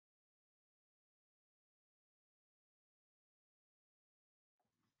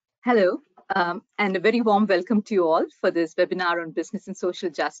Hello, and a very warm welcome to you all for this webinar on business and social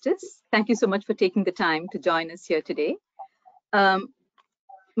justice. Thank you so much for taking the time to join us here today. My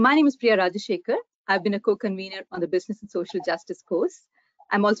name is Priya Rajasekar. I've been a co-convener on the business and social justice course.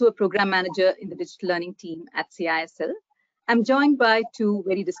 I'm also a program manager in the digital learning team at CISL. I'm joined by two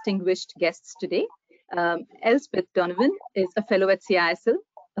very distinguished guests today. Elspeth Donovan is a fellow at CISL,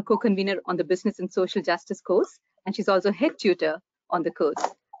 a co-convener on the business and social justice course, and she's also head tutor on the course.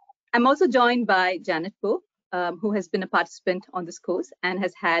 I'm also joined by Janet Poe, who has been a participant on this course and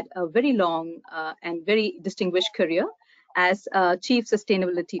has had a very long and very distinguished career as Chief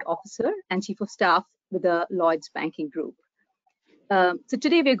Sustainability Officer and Chief of Staff with the Lloyds Banking Group. So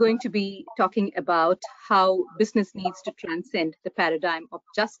today we're going to be talking about how business needs to transcend the paradigm of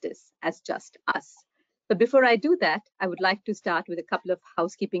justice as just us. But before I do that, I would like to start with a couple of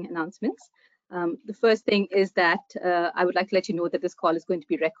housekeeping announcements. The first thing is that I would like to let you know that this call is going to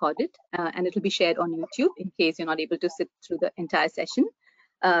be recorded and it will be shared on YouTube in case you're not able to sit through the entire session.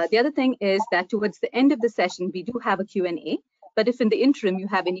 The other thing is that towards the end of the session, we do have a Q&A, but if in the interim you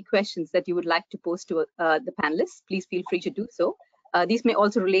have any questions that you would like to pose to the panelists, please feel free to do so. These may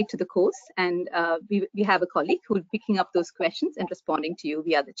also relate to the course, and we have a colleague who will be picking up those questions and responding to you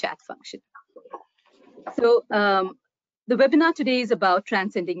via the chat function. So the webinar today is about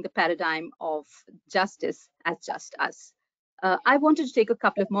transcending the paradigm of justice as just us. I wanted to take a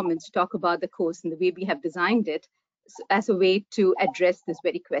couple of moments to talk about the course and the way we have designed it as a way to address this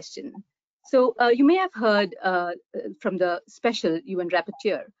very question. So you may have heard from the special UN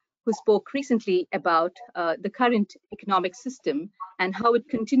rapporteur who spoke recently about the current economic system and how it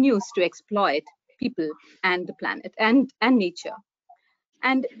continues to exploit people and the planet and nature.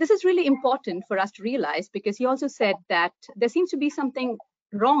 And this is really important for us to realize, because he also said that there seems to be something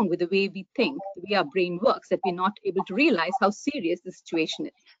wrong with the way we think, the way our brain works, that we're not able to realize how serious the situation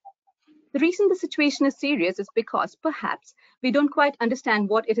is. The reason the situation is serious is because perhaps we don't quite understand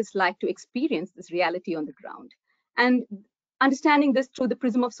what it is like to experience this reality on the ground. And understanding this through the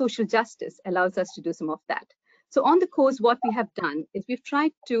prism of social justice allows us to do some of that. So on the course, what we have done is we've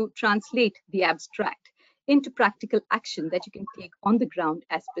tried to translate the abstract into practical action that you can take on the ground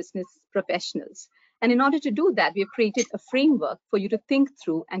as business professionals. And in order to do that, we have created a framework for you to think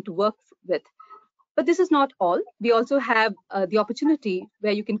through and to work with. But this is not all. We also have the opportunity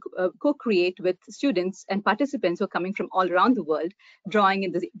where you can co-create with students and participants who are coming from all around the world, drawing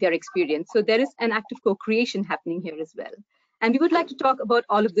in their experience. So there is an active co-creation happening here as well. And we would like to talk about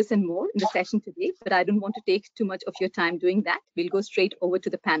all of this and more in the session today, but I don't want to take too much of your time doing that. We'll go straight over to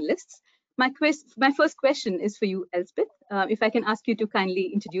the panelists. My first question is for you, Elspeth. If I can ask you to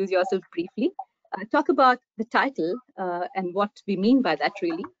kindly introduce yourself briefly, talk about the title and what we mean by that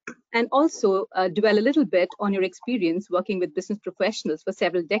really, and also dwell a little bit on your experience working with business professionals for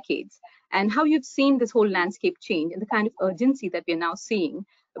several decades and how you've seen this whole landscape change and the kind of urgency that we're now seeing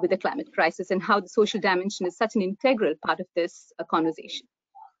with the climate crisis and how the social dimension is such an integral part of this conversation.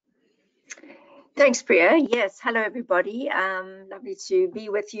 Thanks, Priya. Yes, hello everybody. Lovely to be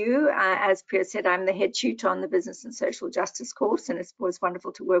with you. As Priya said, I'm the head tutor on the Business and Social Justice course, and it was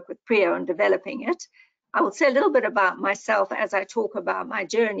wonderful to work with Priya on developing it. I will say a little bit about myself as I talk about my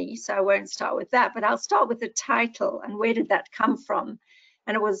journey, so I won't start with that, but I'll start with the title and where did that come from.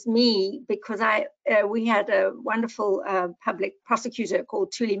 And it was me because we had a wonderful public prosecutor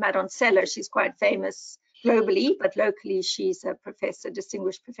called Thuli Madonsela. She's quite famous globally, but locally she's a professor,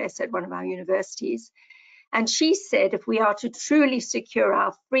 distinguished professor at one of our universities. And she said, if we are to truly secure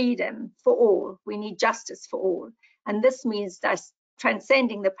our freedom for all, we need justice for all. And this means that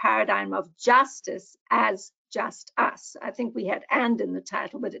transcending the paradigm of justice as just us. I think we had "and" in the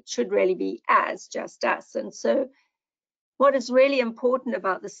title, but it should really be as just us. And so what is really important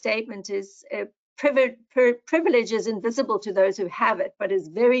about the statement is privilege is invisible to those who have it, but is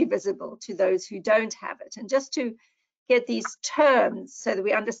very visible to those who don't have it. And just to get these terms so that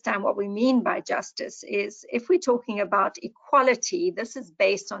we understand what we mean by justice is, if we're talking about equality, this is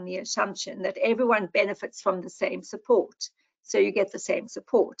based on the assumption that everyone benefits from the same support. So you get the same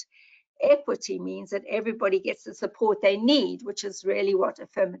support. Equity means that everybody gets the support they need, which is really what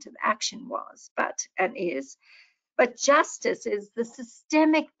affirmative action was, and is. But justice is the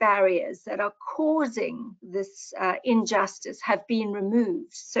systemic barriers that are causing this injustice have been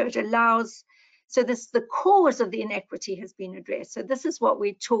removed. So it allows, the cause of the inequity has been addressed. So this is what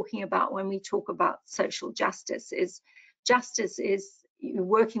we're talking about when we talk about social justice is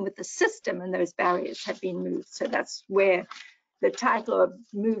working with the system, and those barriers have been moved. So that's where the title of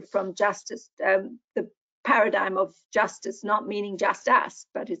move from justice, the paradigm of justice not meaning just us,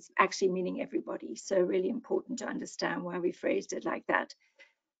 but it's actually meaning everybody. So really important to understand why we phrased it like that.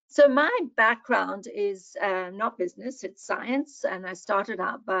 So my background is not business, it's science. And I started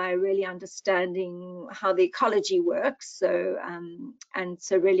out by really understanding how the ecology works. So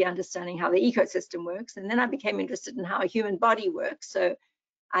really understanding how the ecosystem works. And then I became interested in how a human body works. So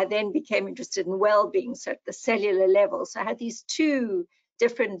I then became interested in well-being, so at the cellular level. So I had these two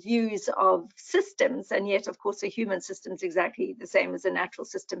different views of systems, and yet, of course, a human system is exactly the same as a natural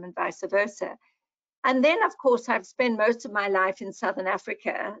system and vice versa. And then, of course, I've spent most of my life in Southern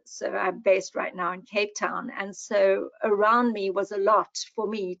Africa. So I'm based right now in Cape Town. And so around me was a lot for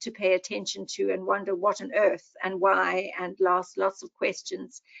me to pay attention to and wonder what on earth and why, and lots of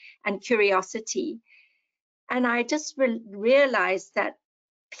questions and curiosity. And I just realized that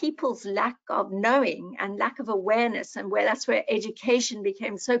people's lack of knowing and lack of awareness, and that's where education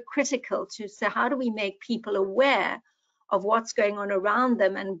became so critical to say, how do we make people aware of what's going on around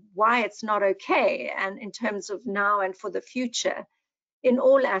them and why it's not okay, and in terms of now and for the future in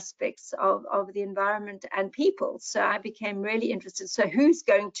all aspects of the environment and people. So I became really interested. So who's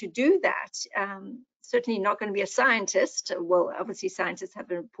going to do that? Certainly not going to be a scientist. Well, obviously scientists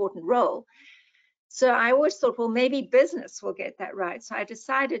have an important role. So I always thought, well, maybe business will get that right. So I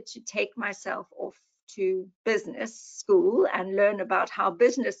decided to take myself off to business school and learn about how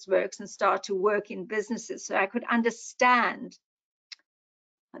business works and start to work in businesses so I could understand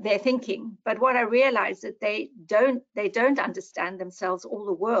their thinking. But what I realized that they don't understand themselves or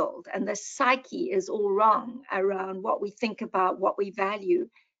the world, and the psyche is all wrong around what we think about, what we value.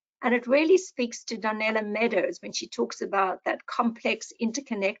 And it really speaks to Donella Meadows when she talks about that complex,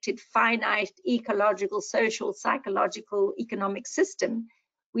 interconnected, finite, ecological, social, psychological, economic system.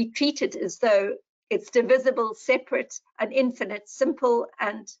 We treat it as though it's divisible, separate, and infinite, simple.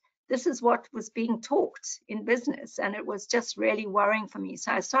 And this is what was being taught in business. And it was just really worrying for me.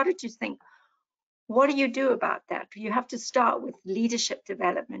 So I started to think, what do you do about that? You have to start with leadership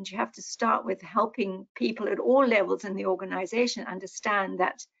development. You have to start with helping people at all levels in the organization understand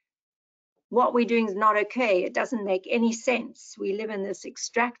that what we're doing is not okay. It doesn't make any sense. We live in this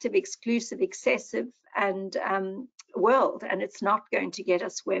extractive, exclusive, excessive and world, and it's not going to get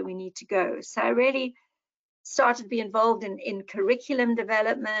us where we need to go. So I really started to be involved in curriculum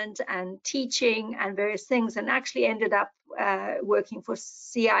development and teaching and various things, and actually ended up working for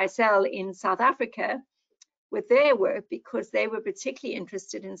CISL in South Africa with their work because they were particularly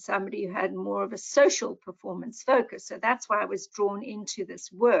interested in somebody who had more of a social performance focus. So that's why I was drawn into this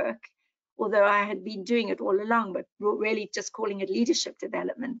work, although I had been doing it all along, but really just calling it leadership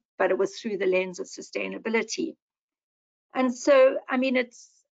development, but it was through the lens of sustainability. And so, I mean,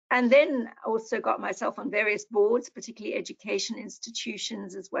 and then also got myself on various boards, particularly education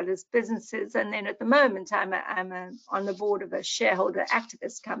institutions as well as businesses. And then at the moment, I'm on the board of a shareholder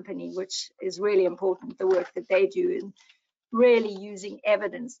activist company, which is really important, the work that they do in really using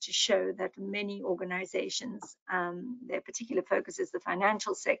evidence to show that many organizations, their particular focus is the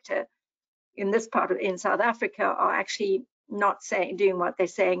financial sector, in South Africa are actually not doing what they're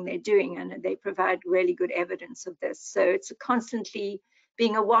saying they're doing, and they provide really good evidence of this. So it's constantly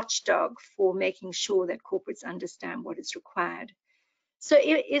being a watchdog for making sure that corporates understand what is required. So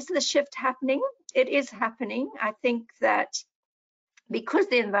is the shift happening? It is happening. I think that because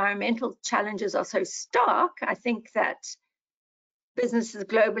the environmental challenges are so stark, I think that businesses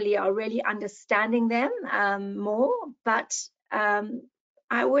globally are really understanding them more, but I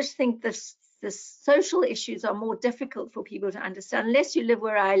always think the social issues are more difficult for people to understand unless you live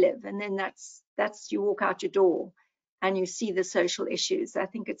where I live, and then that's you walk out your door and you see the social issues. I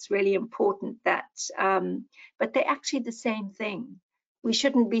think it's really important that, but they're actually the same thing. We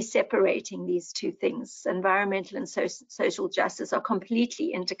shouldn't be separating these two things. Environmental and social justice are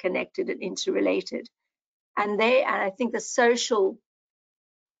completely interconnected and interrelated. And I think the social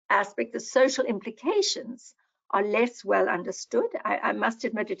aspect, the social implications are less well understood. I must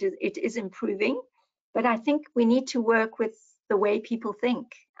admit it is improving, but I think we need to work with the way people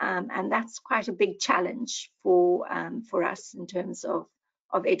think, and that's quite a big challenge for us in terms of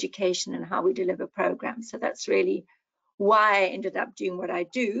education and how we deliver programs. So that's really why I ended up doing what I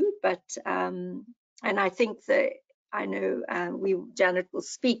do. But and I think that I know Janet will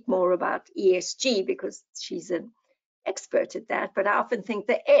speak more about ESG because she's an expert at that, but I often think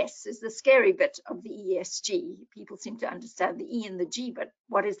the S is the scary bit of the ESG. People seem to understand the E and the G, but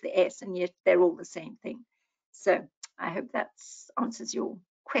what is the S? And yet they're all the same thing. So I hope that answers your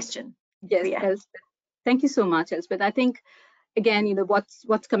question. Yes, Elspeth. Thank you so much, Elspeth. I think, again,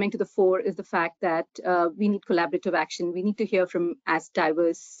 what's coming to the fore is the fact that we need collaborative action. We need to hear from as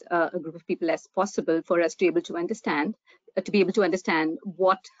diverse a group of people as possible for us to be able to understand to be able to understand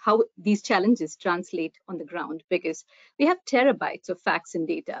how these challenges translate on the ground, because we have terabytes of facts and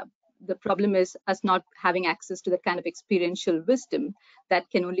data. The problem is us not having access to the kind of experiential wisdom that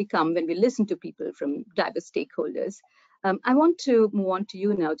can only come when we listen to people from diverse stakeholders. I want to move on to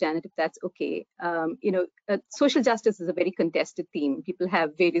you now, Janet, if that's okay. Social justice is a very contested theme. People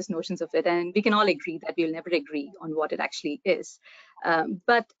have various notions of it, and we can all agree that we'll never agree on what it actually is.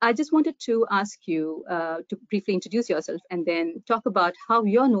 But I just wanted to ask you to briefly introduce yourself and then talk about how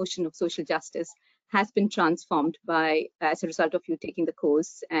your notion of social justice has been transformed as a result of you taking the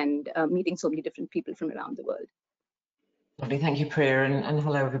course and meeting so many different people from around the world. Lovely, thank you, Priya, and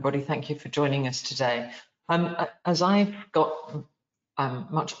hello everybody. Thank you for joining us today. As I've got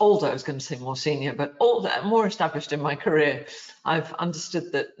much older, I was going to say more senior, but older, more established in my career, I've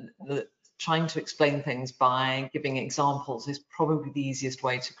understood that trying to explain things by giving examples is probably the easiest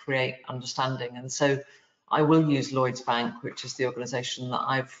way to create understanding. And so I will use Lloyds Bank, which is the organisation that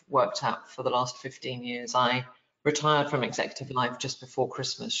I've worked at for the last 15 years. I retired from executive life just before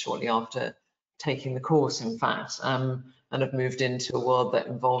Christmas, shortly after taking the course, in fact, and have moved into a world that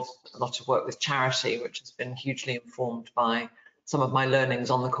involves a lot of work with charity, which has been hugely informed by some of my learnings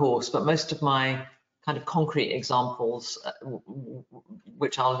on the course. But most of my kind of concrete examples,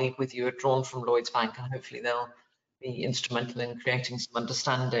 which I'll leave with you, are drawn from Lloyds Bank, and hopefully they'll be instrumental in creating some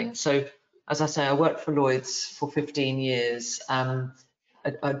understanding. So, as I say, I worked for Lloyds for 15 years.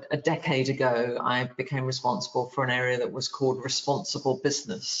 A decade ago, I became responsible for an area that was called responsible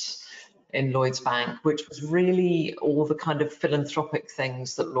business in Lloyds Bank, which was really all the kind of philanthropic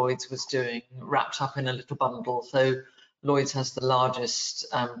things that Lloyds was doing wrapped up in a little bundle. So Lloyds has the largest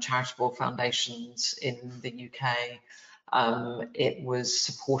charitable foundations in the UK. It was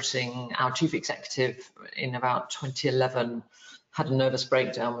supporting our chief executive in about 2011, had a nervous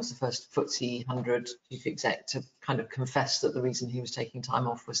breakdown, was the first FTSE 100 chief exec to kind of confess that the reason he was taking time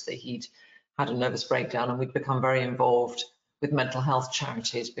off was that he'd had a nervous breakdown, and we'd become very involved with mental health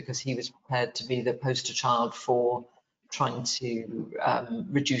charities because he was prepared to be the poster child for trying to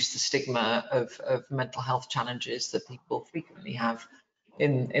reduce the stigma of mental health challenges that people frequently have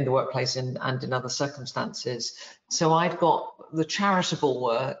in the workplace and in other circumstances. So I'd got the charitable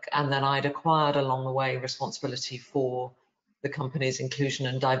work, and then I'd acquired along the way responsibility for the company's inclusion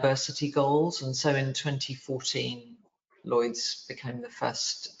and diversity goals. And so in 2014, Lloyds became the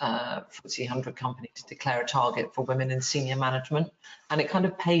first FTSE 100 company to declare a target for women in senior management. And it kind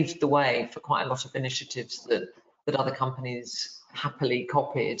of paved the way for quite a lot of initiatives that other companies happily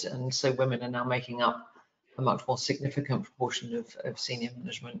copied. And so women are now making up a much more significant proportion of senior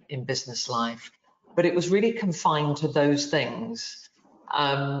management in business life. But it was really confined to those things.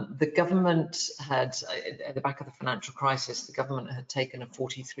 The government had, at the back of the financial crisis, the government had taken a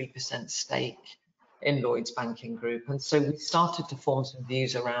 43% stake in Lloyds Banking Group. And so we started to form some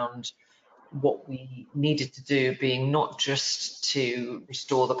views around what we needed to do, being not just to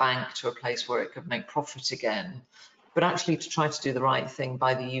restore the bank to a place where it could make profit again, but actually to try to do the right thing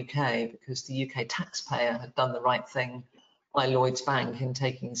by the UK, because the UK taxpayer had done the right thing by Lloyds Bank in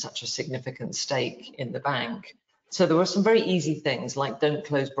taking such a significant stake in the bank. So there were some very easy things like don't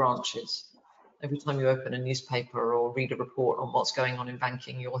close branches. Every time you open a newspaper or read a report on what's going on in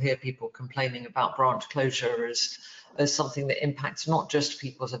banking, you'll hear people complaining about branch closure as something that impacts not just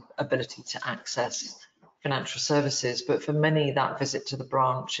people's ability to access financial services, but for many, that visit to the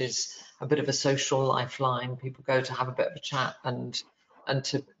branch is a bit of a social lifeline. People go to have a bit of a chat and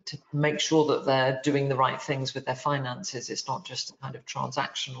to make sure that they're doing the right things with their finances. It's not just a kind of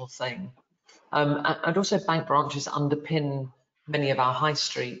transactional thing. And also bank branches underpin many of our high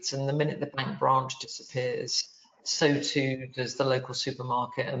streets, and the minute the bank branch disappears, so too does the local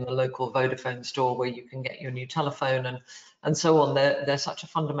supermarket and the local Vodafone store where you can get your new telephone and so on. They're such a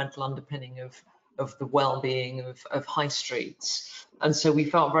fundamental underpinning of the well-being of high streets. And so we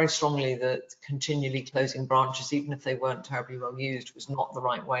felt very strongly that continually closing branches, even if they weren't terribly well used, was not the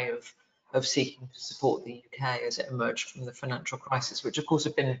right way of seeking to support the UK as it emerged from the financial crisis, which of course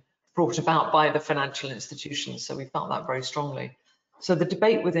had been brought about by the financial institutions. So we felt that very strongly. So the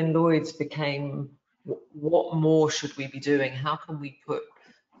debate within Lloyds became, what more should we be doing? How can we put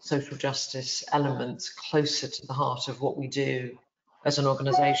social justice elements closer to the heart of what we do as an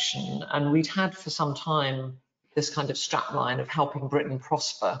organisation? And we'd had for some time this kind of strapline of helping Britain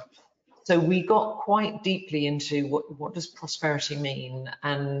prosper. So we got quite deeply into what does prosperity mean,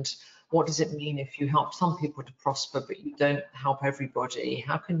 and what does it mean if you help some people to prosper but you don't help everybody?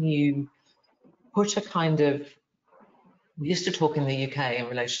 How can you put a kind of, we used to talk in the UK in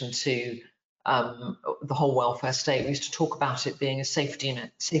relation to the whole welfare state, we used to talk about it being a safety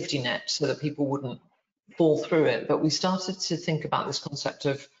net so that people wouldn't fall through it, but we started to think about this concept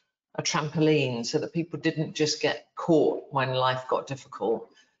of a trampoline so that people didn't just get caught when life got difficult,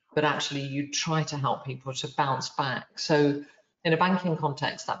 but actually you try to help people to bounce back. So in a banking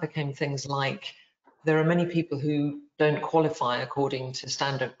context, that became things like there are many people who don't qualify according to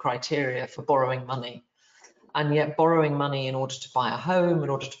standard criteria for borrowing money. And yet borrowing money in order to buy a home, in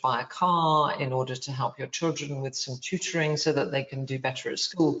order to buy a car, in order to help your children with some tutoring so that they can do better at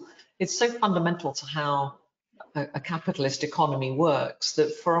school, it's so fundamental to how a capitalist economy works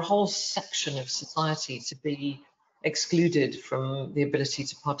that for a whole section of society to be excluded from the ability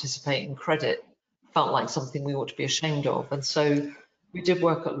to participate in credit felt like something we ought to be ashamed of. And so we did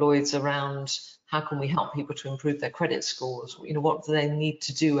work at Lloyds around how can we help people to improve their credit scores? You know, what do they need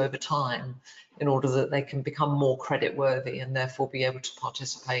to do over time in order that they can become more credit worthy and therefore be able to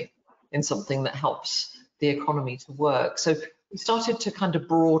participate in something that helps the economy to work. So we started to kind of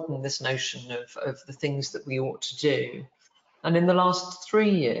broaden this notion of the things that we ought to do. And in the last 3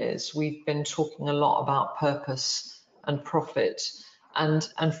 years, we've been talking a lot about purpose and profit.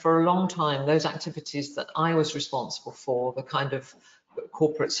 And for a long time, those activities that I was responsible for, the kind of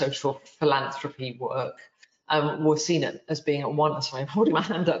corporate social philanthropy work, were seen as being at one, sorry, I'm holding my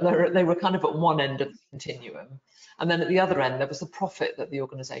hand up, they were kind of at one end of the continuum. And then at the other end, there was the profit that the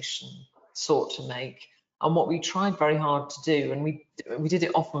organisation sought to make. And what we tried very hard to do, and we did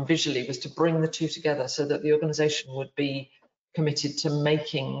it often visually, was to bring the two together so that the organisation would be committed to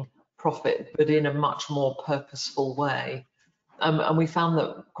making profit, but in a much more purposeful way. And we found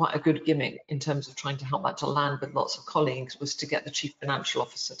that quite a good gimmick in terms of trying to help that to land with lots of colleagues was to get the chief financial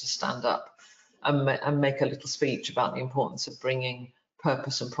officer to stand up and make a little speech about the importance of bringing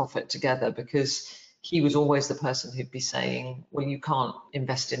purpose and profit together, because he was always the person who'd be saying, well, you can't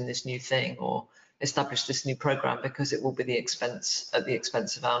invest in this new thing or establish this new program because it will be at the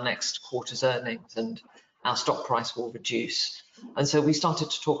expense of our next quarter's earnings and our stock price will reduce. And so we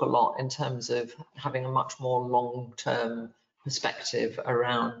started to talk a lot in terms of having a much more long-term perspective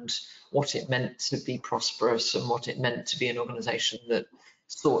around what it meant to be prosperous and what it meant to be an organisation that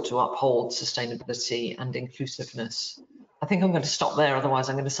sought to uphold sustainability and inclusiveness. I think I'm going to stop there, otherwise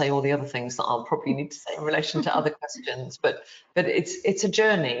I'm going to say all the other things that I'll probably need to say in relation to other questions. But it's a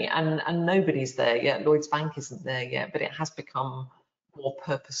journey, and nobody's there yet. Lloyds Bank isn't there yet, but it has become more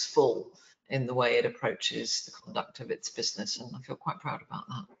purposeful in the way it approaches the conduct of its business, and I feel quite proud about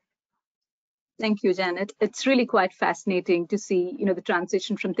that. Thank you, Janet. It's really quite fascinating to see, the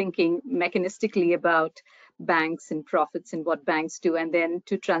transition from thinking mechanistically about banks and profits and what banks do, and then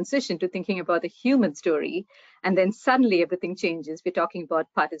to transition to thinking about the human story. And then suddenly everything changes. We're talking about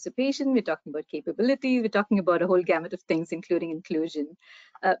participation, we're talking about capability, we're talking about a whole gamut of things, including inclusion.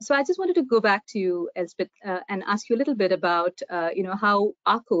 So I just wanted to go back to you, Elspeth, and ask you a little bit about, how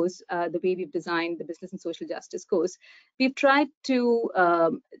our course, the way we've designed the Business and Social Justice course, we've tried to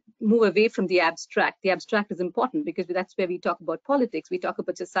move away from the abstract. The abstract is important because that's where we talk about politics, we talk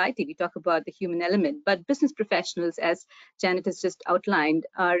about society, we talk about the human element. But business professionals, as Janet has just outlined,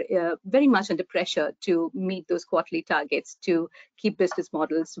 are very much under pressure to meet those quarterly targets, to keep business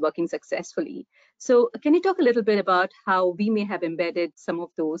models working successfully. So can you talk a little bit about how we may have embedded some of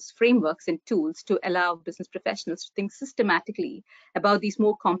those frameworks and tools to allow business professionals to think systematically about these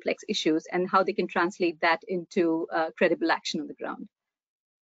more complex issues and how they can translate that into credible action on the ground?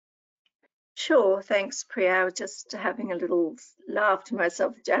 Sure, thanks, Priya. I was just having a little laugh to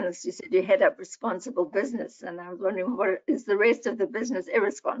myself. Janice, you said you head up responsible business, and I was wondering, what is the rest of the business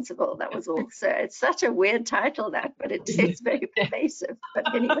irresponsible? That was all. So it's such a weird title, that, but it's very pervasive.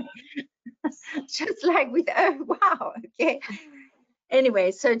 But anyway, just like with, oh, wow, okay.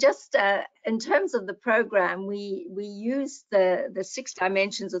 Anyway, so just in terms of the program, we used the 6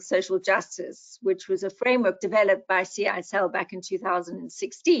 dimensions of social justice, which was a framework developed by CISL back in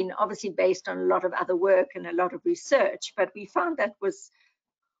 2016, obviously based on a lot of other work and a lot of research. But we found that was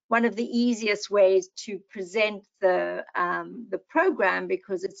one of the easiest ways to present the program,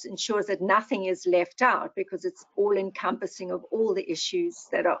 because it ensures that nothing is left out, because it's all encompassing of all the issues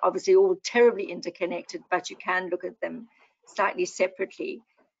that are obviously all terribly interconnected, but you can look at them slightly separately.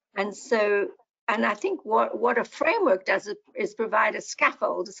 And so, and I think what a framework does is provide a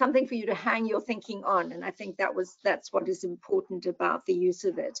scaffold, something for you to hang your thinking on. And I think that's what is important about the use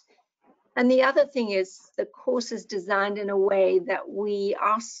of it. And the other thing is the course is designed in a way that we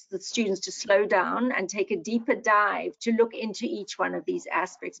ask the students to slow down and take a deeper dive to look into each one of these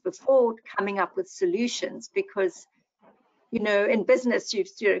aspects before coming up with solutions, because in business, you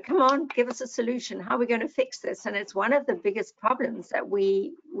come on, give us a solution. How are we going to fix this? And it's one of the biggest problems that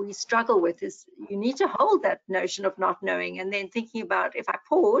we struggle with, is you need to hold that notion of not knowing and then thinking about, if I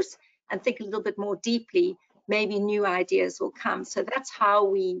pause and think a little bit more deeply, maybe new ideas will come. So that's how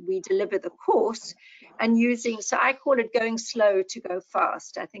we deliver the course, and so I call it going slow to go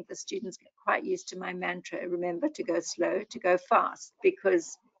fast. I think the students get quite used to my mantra, remember to go slow to go fast,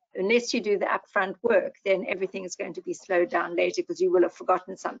 because unless you do the upfront work, then everything is going to be slowed down later because you will have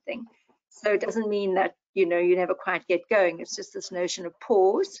forgotten something. So it doesn't mean that, you never quite get going. It's just this notion of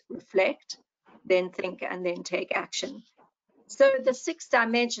pause, reflect, then think, and then take action. So the 6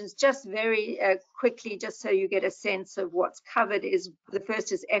 dimensions, just very quickly, just so you get a sense of what's covered, is the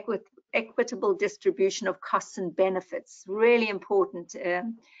first is equitable distribution of costs and benefits. Really important.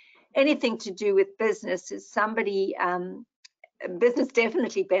 Anything to do with business is business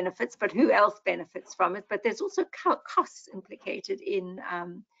definitely benefits, but who else benefits from it? But there's also costs implicated in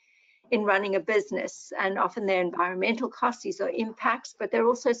running a business, and often they're environmental costs. These are impacts, but they're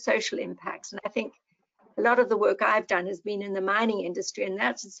also social impacts. And I think a lot of the work I've done has been in the mining industry, and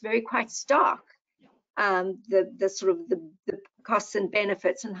it's very quite stark. The costs and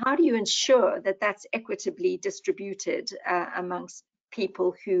benefits, and how do you ensure that that's equitably distributed amongst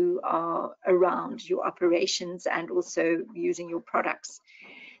people who are around your operations and also using your products.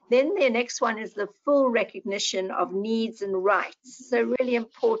 Then the next one is the full recognition of needs and rights. So really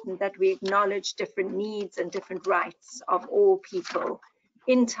important that we acknowledge different needs and different rights of all people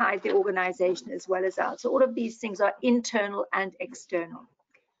inside the organization as well as out. So all of these things are internal and external.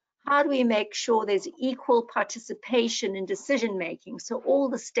 How do we make sure there's equal participation in decision making, so all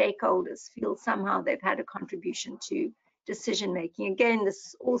the stakeholders feel somehow they've had a contribution to decision making? Again,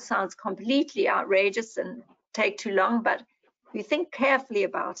 this all sounds completely outrageous and take too long, but if you think carefully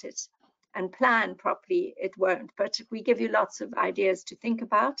about it and plan properly, it won't. But we give you lots of ideas to think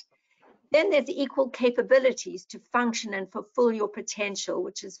about. Then there's equal capabilities to function and fulfill your potential,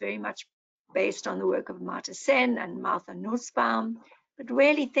 which is very much based on the work of Marta Sen and Martha Nussbaum, but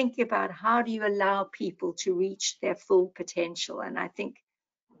really thinking about how do you allow people to reach their full potential. And I think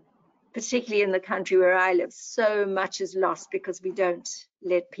particularly in the country where I live, so much is lost because we don't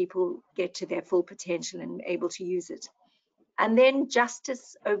let people get to their full potential and able to use it. And then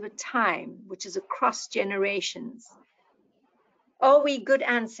justice over time, which is across generations. Are we good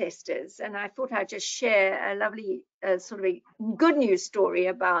ancestors? And I thought I'd just share a lovely sort of a good news story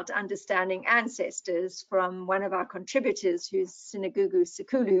about understanding ancestors from one of our contributors, who's Sinagugu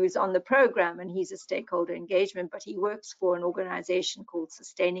Sekulu, who's on the program, and he's a stakeholder engagement, but he works for an organization called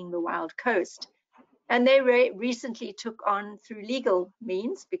Sustaining the Wild Coast. And they recently took on, through legal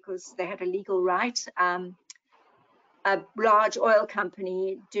means, because they had a legal right, a large oil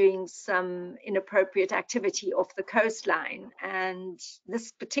company doing some inappropriate activity off the coastline. And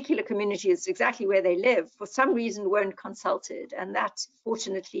this particular community is exactly where they live. For some reason, weren't consulted. And that,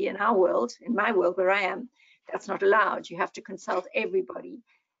 fortunately, in our world, in my world where I am, that's not allowed. You have to consult everybody.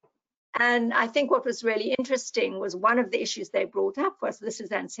 And I think what was really interesting was one of the issues they brought up was, this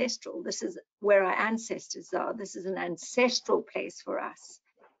is ancestral. This is where our ancestors are. This is an ancestral place for us.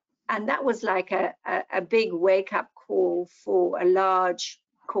 And that was like a big wake-up call for a large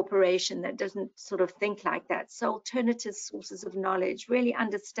corporation that doesn't sort of think like that. So alternative sources of knowledge, really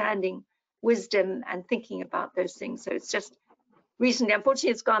understanding wisdom and thinking about those things. So it's just recently,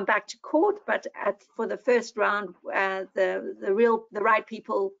 unfortunately, it's gone back to court, but for the first round, the right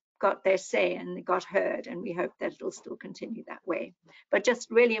people got their say and they got heard, and we hope that it'll still continue that way. But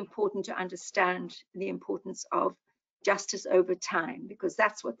just really important to understand the importance of justice over time, because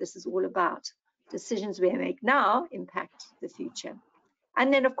that's what this is all about. Decisions we make now impact the future.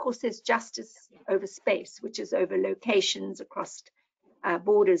 And then, of course, there's justice over space, which is over locations across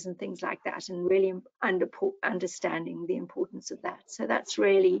borders and things like that, and really understanding the importance of that. So that's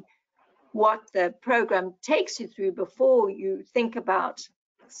really what the program takes you through before you think about,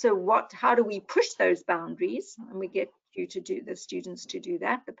 so how do we push those boundaries? And we get you to do, the students to do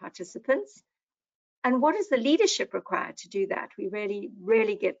that, the participants. And what is the leadership required to do that? We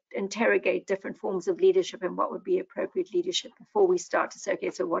really interrogate different forms of leadership and what would be appropriate leadership before we start to say, okay,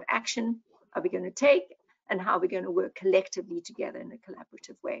 so what action are we going to take and how are we going to work collectively together in a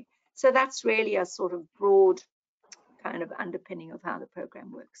collaborative way? So that's really a sort of broad kind of underpinning of how the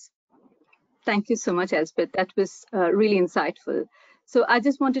program works. Thank you so much, Elspeth. That was really insightful. So I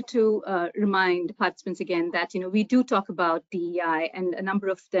just wanted to remind participants again that, we do talk about DEI, and a number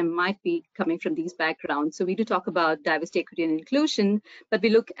of them might be coming from these backgrounds. So we do talk about diversity, equity, and inclusion, but we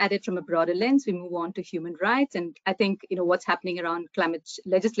look at it from a broader lens. We move on to human rights. And I think, what's happening around climate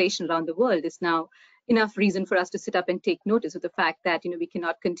legislation around the world is now enough reason for us to sit up and take notice of the fact that, we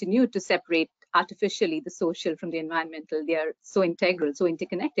cannot continue to separate artificially the social from the environmental. They are so integral, so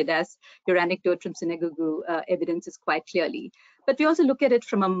interconnected, as your anecdote from Senegal evidences quite clearly. But we also look at it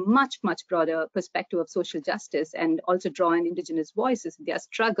from a much, much broader perspective of social justice, and also draw in indigenous voices, their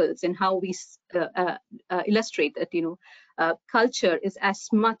struggles, and how we illustrate that, culture is as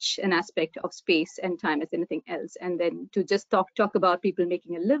much an aspect of space and time as anything else. And then to just talk about people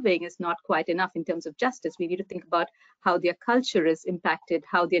making a living is not quite enough in terms of justice. We need to think about how their culture is impacted,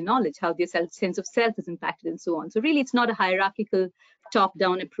 how their knowledge, how their sense of self is impacted, and so on. So really, it's not a hierarchical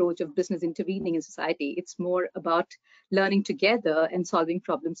top-down approach of business intervening in society. It's more about learning together and solving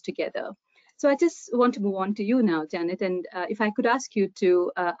problems together. So I just want to move on to you now, Janet, and if I could ask you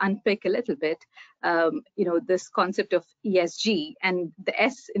to unpick a little bit, this concept of ESG and the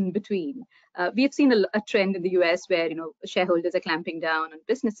S in between. We have seen a trend in the US where, shareholders are clamping down on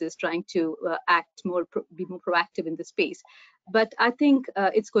businesses trying to be more proactive in the space. But I think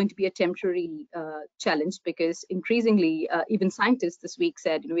it's going to be a temporary challenge, because increasingly, even scientists this week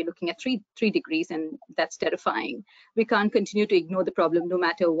said, we're looking at three degrees, and that's terrifying. We can't continue to ignore the problem no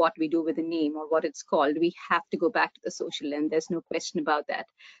matter what we do with the name or what it's called. We have to go back to the social, and there's no question about that.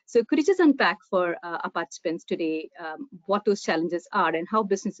 So could you just unpack for our participants today what those challenges are, and how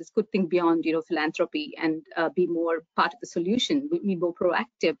businesses could think beyond, philanthropy, and be more part of the solution, be more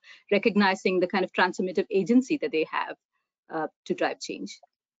proactive, recognizing the kind of transformative agency that they have to drive change?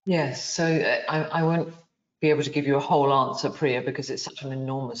 Yes, so I won't be able to give you a whole answer, Priya, because it's such an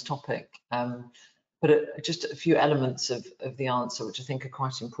enormous topic. But just a few elements of the answer, which I think are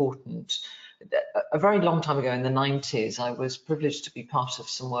quite important. A very long time ago in the 90s, I was privileged to be part of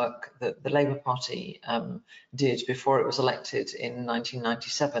some work that the Labour Party did before it was elected in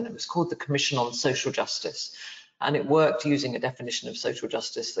 1997. It was called the Commission on Social Justice. And it worked using a definition of social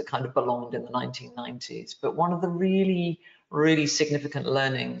justice that kind of belonged in the 1990s. But one of the really significant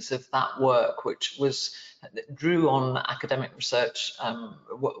learnings of that work, which drew on academic research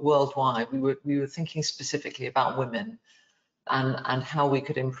worldwide, we were thinking specifically about women and how we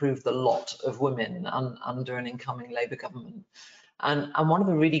could improve the lot of women under an incoming Labour government. And one of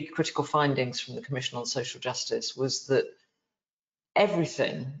the really critical findings from the Commission on Social Justice was that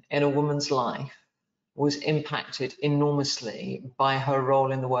everything in a woman's life was impacted enormously by her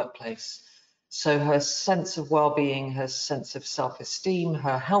role in the workplace. So her sense of well-being, her sense of self-esteem,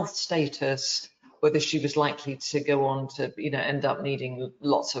 her health status, whether she was likely to go on to end up needing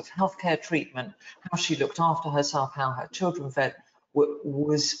lots of healthcare treatment, how she looked after herself, how her children fed,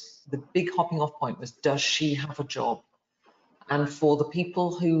 was the big hopping off point was, does she have a job? And for the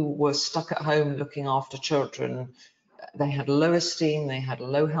people who were stuck at home looking after children, they had low esteem, they had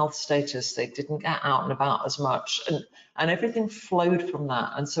low health status, they didn't get out and about as much, and everything flowed from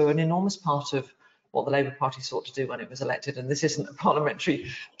that. And so an enormous part of what the Labour Party sought to do when it was elected, and this isn't a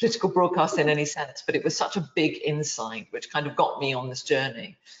parliamentary political broadcast in any sense, but it was such a big insight, which kind of got me on this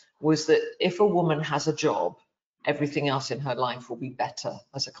journey, was that if a woman has a job, everything else in her life will be better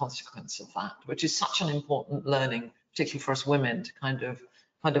as a consequence of that, which is such an important learning, particularly for us women, to kind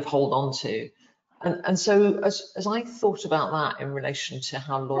of hold on to. And so as I thought about that in relation to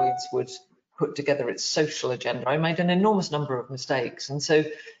how Lloyds would put together its social agenda, I made an enormous number of mistakes. And so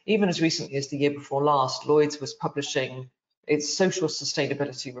even as recently as the year before last, Lloyds was publishing its social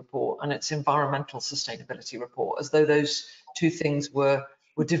sustainability report and its environmental sustainability report, as though those two things were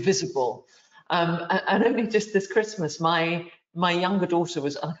divisible. And only just this Christmas, my younger daughter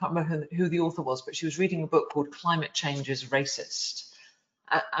was, I can't remember who the author was, but she was reading a book called Climate Change is Racist.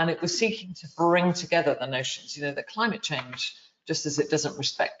 And it was seeking to bring together the notions, that climate change, just as it doesn't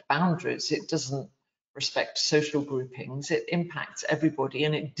respect boundaries, it doesn't respect social groupings, it impacts everybody,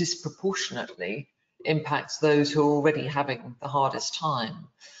 and it disproportionately impacts those who are already having the hardest time.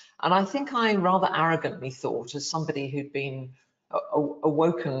 And I think I rather arrogantly thought, as somebody who'd been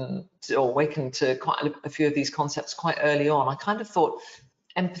awakened to quite a few of these concepts quite early on, I kind of thought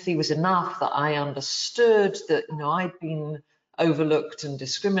empathy was enough, that I understood that, I'd been overlooked and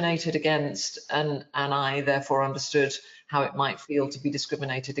discriminated against, and I therefore understood how it might feel to be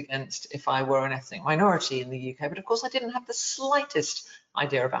discriminated against if I were an ethnic minority in the UK. But of course I didn't have the slightest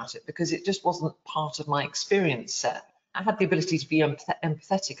idea about it, because it just wasn't part of my experience set. I had the ability to be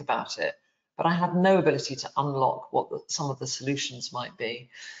empathetic about it, but I had no ability to unlock what some of the solutions might be.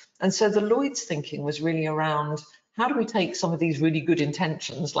 And so the Lloyds thinking was really around, how do we take some of these really good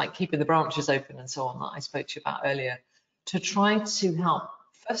intentions, like keeping the branches open and so on, that I spoke to you about earlier, to try to help,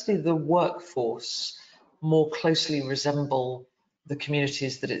 firstly, the workforce more closely resemble the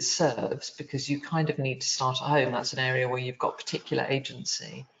communities that it serves, because you kind of need to start at home. That's an area where you've got particular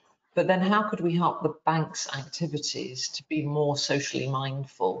agency. But then how could we help the bank's activities to be more socially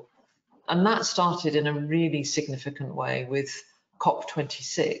mindful? And that started in a really significant way with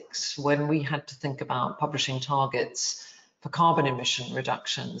COP26, when we had to think about publishing targets for carbon emission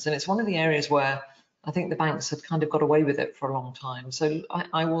reductions. And it's one of the areas where I think the banks had kind of got away with it for a long time. So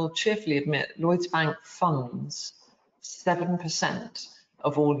I will cheerfully admit, Lloyds Bank funds 7%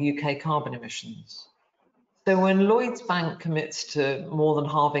 of all UK carbon emissions. So when Lloyds Bank commits to more than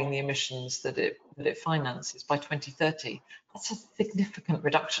halving the emissions that it finances by 2030, that's a significant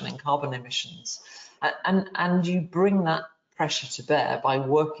reduction in carbon emissions. And you bring that pressure to bear by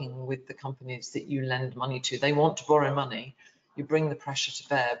working with the companies that you lend money to. They want to borrow money. You bring the pressure to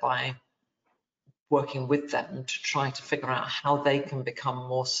bear by working with them to try to figure out how they can become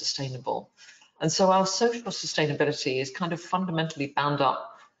more sustainable. And so our social sustainability is kind of fundamentally bound up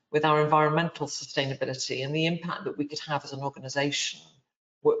with our environmental sustainability, and the impact that we could have as an organisation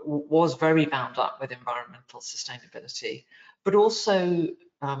was very bound up with environmental sustainability. But also,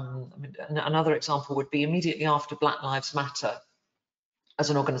 I mean, another example would be immediately after Black Lives Matter, as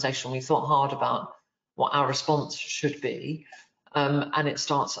an organisation, we thought hard about what our response should be, and it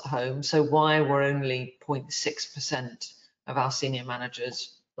starts at home. So why were only 0.6% of our senior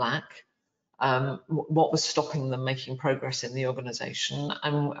managers Black? What was stopping them making progress in the organisation?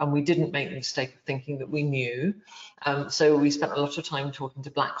 And we didn't make the mistake of thinking that we knew. So we spent a lot of time talking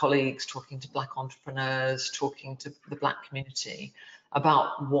to Black colleagues, talking to Black entrepreneurs, talking to the Black community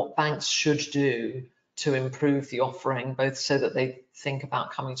about what banks should do to improve the offering, both so that they think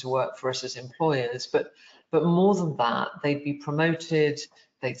about coming to work for us as employers, but more than that, they'd be promoted,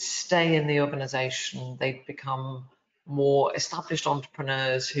 they'd stay in the organisation, they'd become more established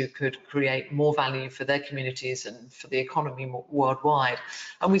entrepreneurs who could create more value for their communities and for the economy worldwide.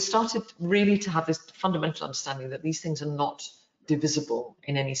 And we started really to have this fundamental understanding that these things are not divisible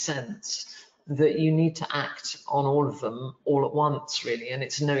in any sense, that you need to act on all of them all at once, really. And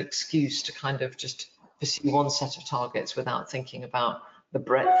it's no excuse to kind of just pursue one set of targets without thinking about the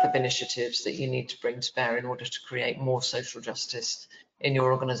breadth of initiatives that you need to bring to bear in order to create more social justice in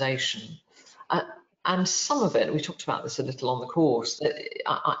your organisation. And some of it, we talked about this a little on the course,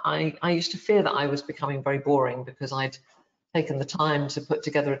 I used to fear that I was becoming very boring because I'd taken the time to put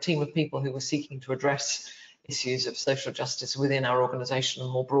together a team of people who were seeking to address issues of social justice within our organisation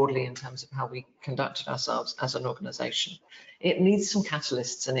and more broadly in terms of how we conducted ourselves as an organisation. It needs some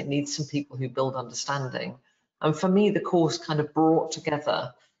catalysts and it needs some people who build understanding. And for me, the course kind of brought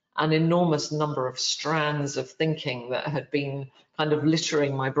together an enormous number of strands of thinking that had been kind of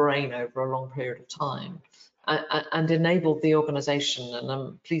littering my brain over a long period of time, and enabled the organisation. And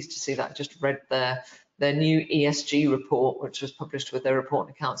I'm pleased to see that I just read their new ESG report, which was published with their report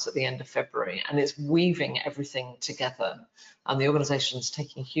and accounts at the end of February, and it's weaving everything together. And the organisation is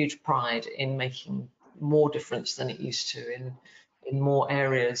taking huge pride in making more difference than it used to in more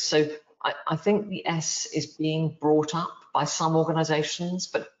areas. So I think the S is being brought up by some organisations,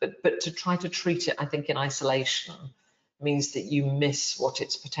 but to try to treat it, I think, in isolation means that you miss what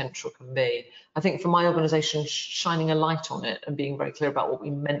its potential can be. I think for my organisation, shining a light on it and being very clear about what we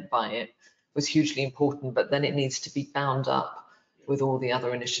meant by it was hugely important, but then it needs to be bound up with all the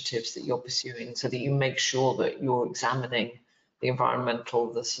other initiatives that you're pursuing so that you make sure that you're examining the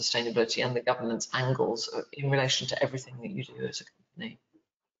environmental, the sustainability and the governance angles in relation to everything that you do as a company.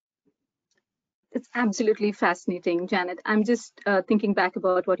 It's absolutely fascinating, Janet. I'm just thinking back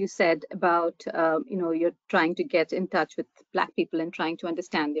about what you said about, you're trying to get in touch with Black people and trying to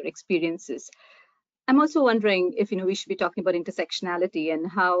understand their experiences. I'm also wondering if, we should be talking about intersectionality and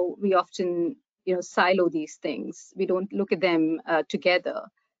how we often, silo these things. We don't look at them together.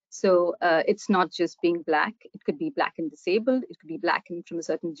 So it's not just being Black. It could be Black and disabled. It could be Black and from a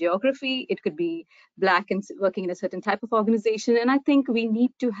certain geography. It could be Black and working in a certain type of organization. And I think we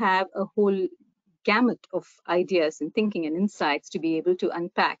need to have a whole gamut of ideas and thinking and insights to be able to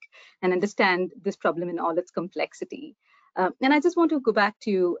unpack and understand this problem in all its complexity. And I just want to go back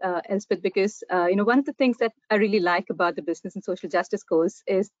to Elspeth, because one of the things that I really like about the business and social justice course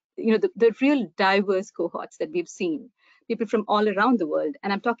is the real diverse cohorts that we've seen, people from all around the world.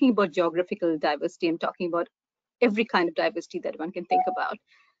 And I'm talking about geographical diversity. I'm talking about every kind of diversity that one can think about.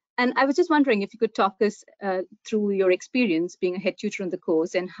 And I was just wondering if you could talk us through your experience being a head tutor on the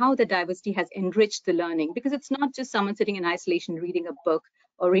course and how the diversity has enriched the learning, because it's not just someone sitting in isolation reading a book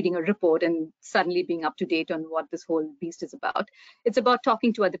or reading a report and suddenly being up to date on what this whole beast is about. It's about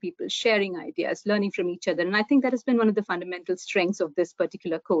talking to other people, sharing ideas, learning from each other. And I think that has been one of the fundamental strengths of this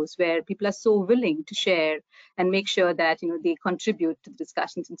particular course, where people are so willing to share and make sure that they contribute to the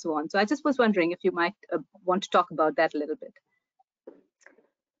discussions and so on. So I just was wondering if you might want to talk about that a little bit.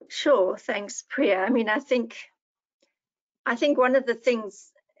 Sure, thanks, Priya. I mean, I think one of the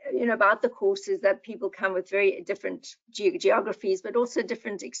things about the course is that people come with very different geographies, but also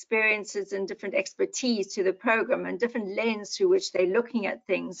different experiences and different expertise to the program and different lens through which they're looking at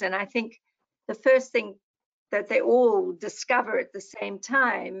things. And I think the first thing that they all discover at the same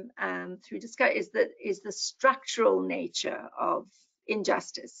time through discovery is the structural nature of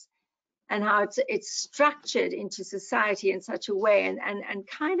injustice, and how it's structured into society in such a way and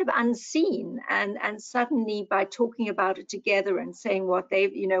kind of unseen, and suddenly by talking about it together and saying what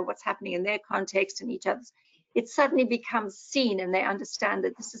they've, what's happening in their context and each other's, it suddenly becomes seen, and they understand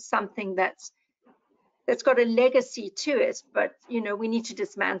that this is something that's got a legacy to it, but we need to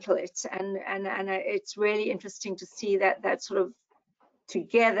dismantle it, and it's really interesting to see that sort of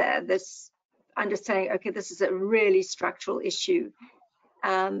together, this understanding, okay, this is a really structural issue.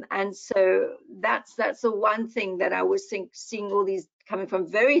 And so that's the one thing that I was seeing all these coming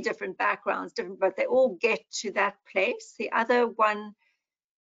from very different backgrounds, but they all get to that place. The other one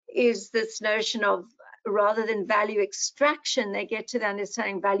is this notion of, rather than value extraction, they get to the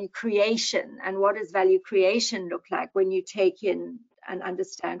understanding value creation. And what does value creation look like when you take in and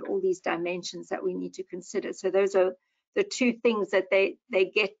understand all these dimensions that we need to consider? So those are the two things that they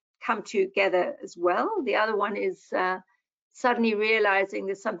come together as well. The other one is suddenly realizing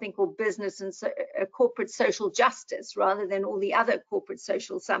there's something called business and corporate social justice, rather than all the other corporate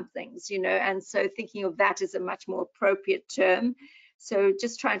social somethings, and so thinking of that as a much more appropriate term. So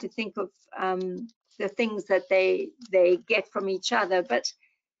just trying to think of the things that they get from each other, but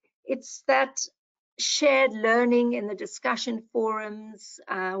it's that shared learning in the discussion forums.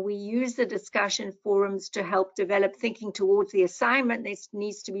 We use the discussion forums to help develop thinking towards the assignment that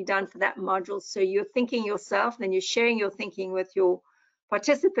needs to be done for that module. So you're thinking yourself, then you're sharing your thinking with your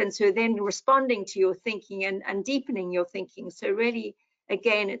participants, who are then responding to your thinking and deepening your thinking. So really,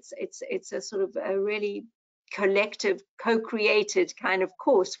 again, it's a sort of a really collective, co-created kind of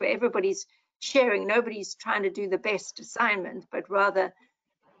course where everybody's sharing. Nobody's trying to do the best assignment, but rather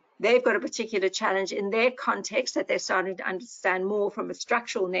they've got a particular challenge in their context that they're starting to understand more from a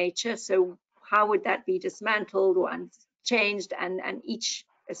structural nature. So how would that be dismantled or changed? And each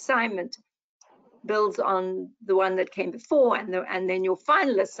assignment builds on the one that came before. And then your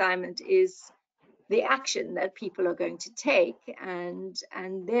final assignment is the action that people are going to take. And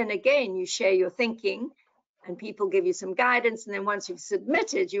then again, you share your thinking, and people give you some guidance. And then once you've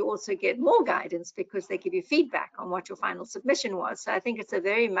submitted, you also get more guidance because they give you feedback on what your final submission was. So I think it's a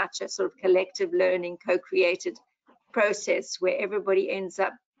very much a sort of collective learning, co-created process where everybody ends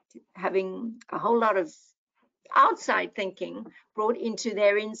up having a whole lot of outside thinking brought into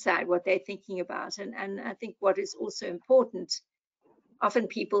their inside, what they're thinking about. And I think what is also important, often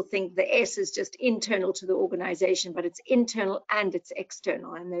people think the S is just internal to the organization, but it's internal and it's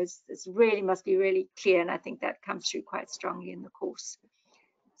external. And this really must be really clear. And I think that comes through quite strongly in the course.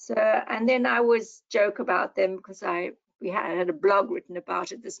 So, and then I always joke about them because we had a blog written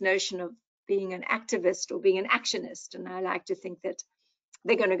about it, this notion of being an activist or being an actionist. And I like to think that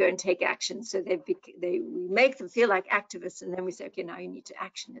they're going to go and take action. So we make them feel like activists, and then we say, okay, now you need to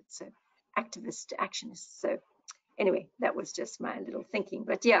action it. So activist to actionist. So anyway, that was just my little thinking.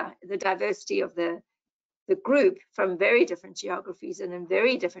 But yeah, the diversity of the group from very different geographies and in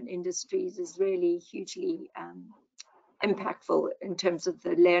very different industries is really hugely impactful in terms of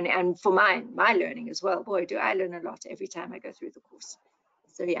the learning, and for my learning as well. Boy, do I learn a lot every time I go through the course.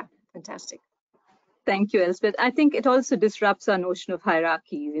 So yeah, fantastic. Thank you, Elspeth. I think it also disrupts our notion of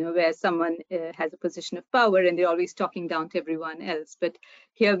hierarchies, where someone has a position of power and they're always talking down to everyone else. But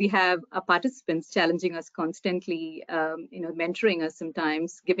here we have our participants challenging us constantly, mentoring us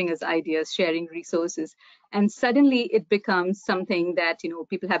sometimes, giving us ideas, sharing resources. And suddenly it becomes something that,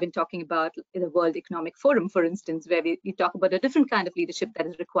 people have been talking about in the World Economic Forum, for instance, where we talk about a different kind of leadership that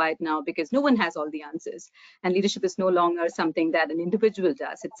is required now because no one has all the answers. And leadership is no longer something that an individual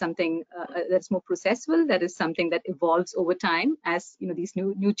does. It's something that's more processual, that is something that evolves over time as, these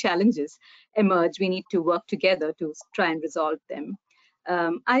new challenges emerge. We need to work together to try and resolve them.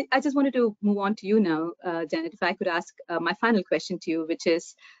 I just wanted to move on to you now, Janet, if I could ask my final question to you, which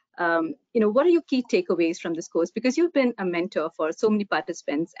is, what are your key takeaways from this course? Because you've been a mentor for so many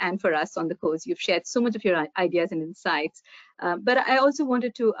participants and for us on the course. You've shared so much of your ideas and insights. But I also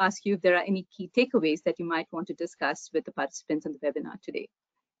wanted to ask you if there are any key takeaways that you might want to discuss with the participants on the webinar today.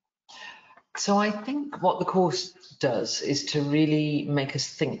 So I think what the course does is to really make us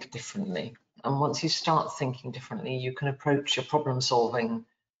think differently. And once you start thinking differently, you can approach your problem solving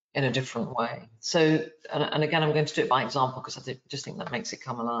in a different way. So, and again, I'm going to do it by example because I just think that makes it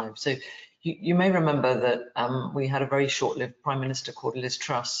come alive. So you may remember that we had a very short-lived Prime Minister called Liz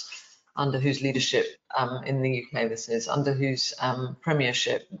Truss, under whose leadership in the UK this is, under whose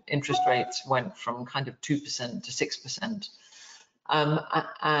premiership interest rates went from kind of 2% to 6%.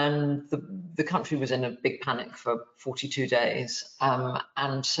 And the country was in a big panic for 42 days.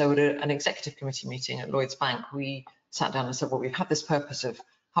 And so at an executive committee meeting at Lloyds Bank, we sat down and said, well, we've had this purpose of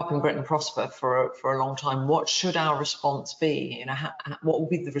helping Britain prosper for a long time. What should our response be? You know, what will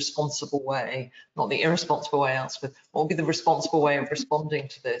be the responsible way, not the irresponsible way, Elspeth, what will be the responsible way of responding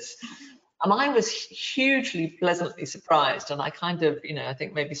to this? And I was hugely pleasantly surprised, and I kind of, you know, I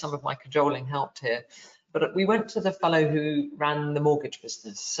think maybe some of my cajoling helped here. But we went to the fellow who ran the mortgage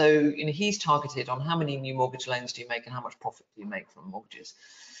business. So, you know, he's targeted on how many new mortgage loans do you make and how much profit do you make from mortgages.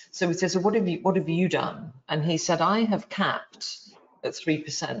 So we said, so what have you done? And he said, I have capped at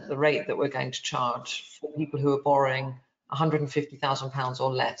 3% the rate that we're going to charge for people who are borrowing £150,000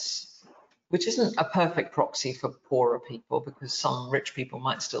 or less, which isn't a perfect proxy for poorer people because some rich people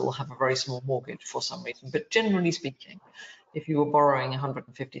might still have a very small mortgage for some reason. But generally speaking, if you were borrowing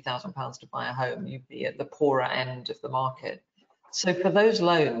 £150,000 to buy a home, you'd be at the poorer end of the market. So for those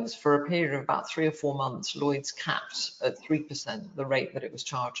loans, for a period of about 3 or 4 months, Lloyds capped at 3% the rate that it was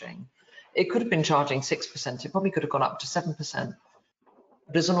charging. It could have been charging 6%. It probably could have gone up to 7%.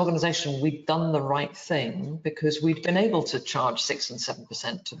 But as an organisation, we'd done the right thing because we'd been able to charge 6 and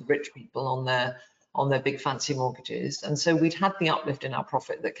 7% to the rich people on their big fancy mortgages. And so we'd had the uplift in our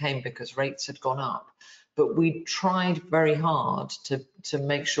profit that came because rates had gone up. But we tried very hard to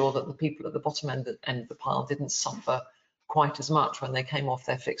make sure that the people at the bottom end of the pile didn't suffer quite as much when they came off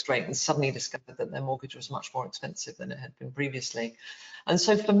their fixed rate and suddenly discovered that their mortgage was much more expensive than it had been previously. And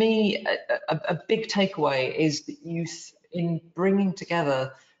so for me, a big takeaway is that in bringing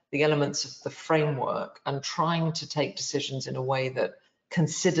together the elements of the framework and trying to take decisions in a way that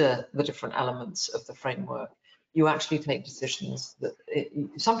consider the different elements of the framework, you actually take decisions that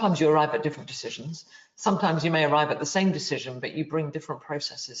sometimes you arrive at different decisions. Sometimes you may arrive at the same decision, but you bring different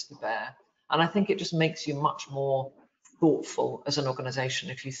processes to bear. And I think it just makes you much more thoughtful as an organisation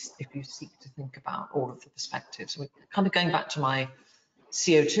if you seek to think about all of the perspectives. We're kind of going back to my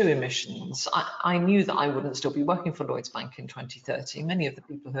CO2 emissions. I knew that I wouldn't still be working for Lloyds Bank in 2030. Many of the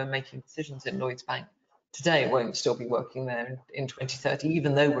people who are making decisions in Lloyds Bank today won't still be working there in 2030,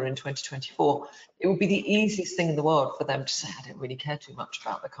 even though we're in 2024. It would be the easiest thing in the world for them to say, I don't really care too much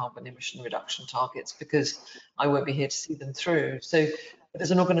about the carbon emission reduction targets because I won't be here to see them through. So but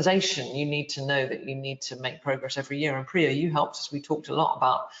as an organisation, you need to know that you need to make progress every year. And Priya, you helped us. We talked a lot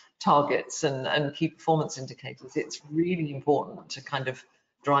about targets and key performance indicators. It's really important to kind of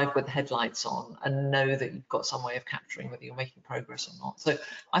drive with the headlights on and know that you've got some way of capturing whether you're making progress or not. So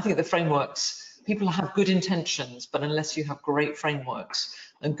I think the frameworks, people have good intentions, but unless you have great frameworks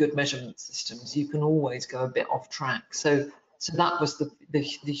and good measurement systems, you can always go a bit off track. So that was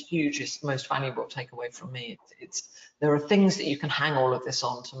the hugest, most valuable takeaway from me. There are things that you can hang all of this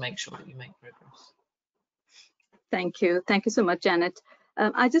on to make sure that you make progress. Thank you. Thank you so much, Janet.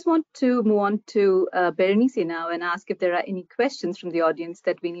 I just want to move on to Berenice now and ask if there are any questions from the audience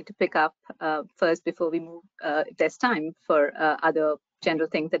that we need to pick up first before we move, if there's time for other general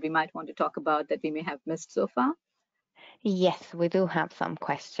things that we might want to talk about that we may have missed so far. Yes, we do have some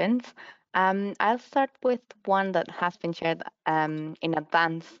questions. I'll start with one that has been shared in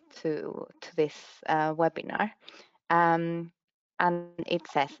advance to this webinar. And it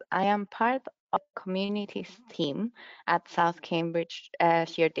says, I am part of communities team at South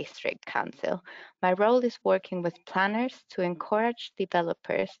Cambridgeshire District Council. My role is working with planners to encourage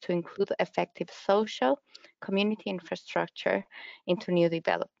developers to include effective social community infrastructure into new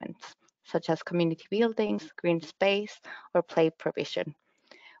developments, such as community buildings, green space, or play provision.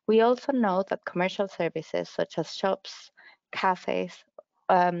 We also know that commercial services such as shops, cafes,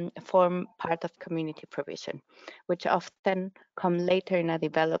 form part of community provision, which often come later in a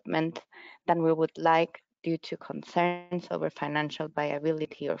development than we would like due to concerns over financial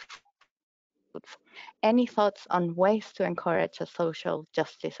viability or food. Any thoughts on ways to encourage a social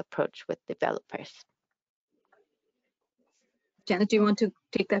justice approach with developers? Janet, do you want to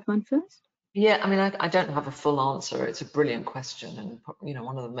take that one first? Yeah, I mean, I don't have a full answer. It's a brilliant question and, you know,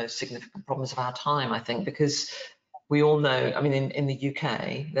 one of the most significant problems of our time, I think, because we all know, I mean, in the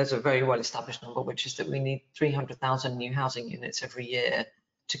UK, there's a very well-established number, which is that we need 300,000 new housing units every year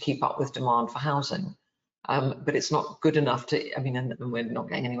to keep up with demand for housing. But it's not good enough to, I mean, and we're not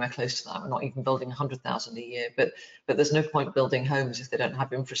getting anywhere close to that. We're not even building 100,000 a year, but there's no point building homes if they don't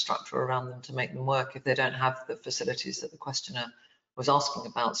have infrastructure around them to make them work, if they don't have the facilities that the questioner was asking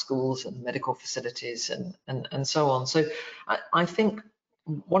about, schools and medical facilities and so on. So I think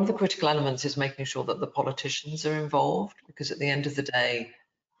one of the critical elements is making sure that the politicians are involved, because at the end of the day,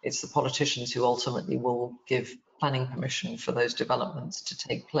 It's the politicians who ultimately will give planning permission for those developments to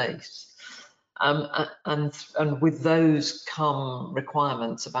take place. And with those come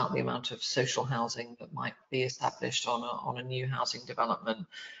requirements about the amount of social housing that might be established on a new housing development.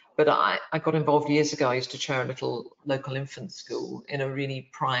 But I got involved years ago. I used to chair a little local infant school in a really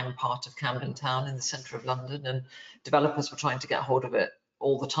prime part of Camden Town in the centre of London, and developers were trying to get hold of it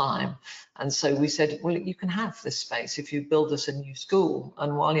all the time. And so we said, well, you can have this space if you build us a new school.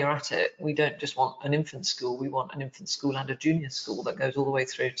 And while you're at it, we don't just want an infant school, we want an infant school and a junior school that goes all the way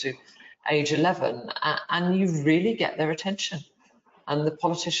through to age 11, and you really get their attention. And the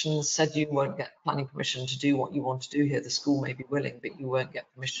politicians said, you won't get planning permission to do what you want to do here. The school may be willing, but you won't get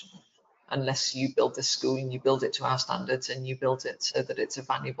permission unless you build this school and you build it to our standards and you build it so that it's a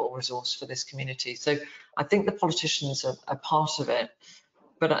valuable resource for this community. So I think the politicians are part of it,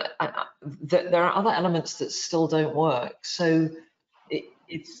 but there are other elements that still don't work. So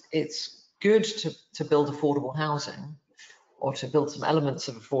it's good to build affordable housing, or to build some elements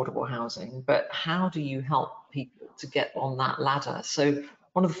of affordable housing, but how do you help people to get on that ladder? So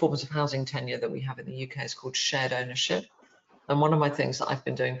one of the forms of housing tenure that we have in the UK is called shared ownership. And one of my things that I've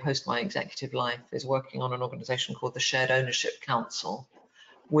been doing post my executive life is working on an organisation called the Shared Ownership Council,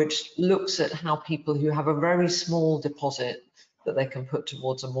 which looks at how people who have a very small deposit that they can put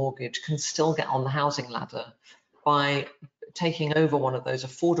towards a mortgage can still get on the housing ladder by taking over one of those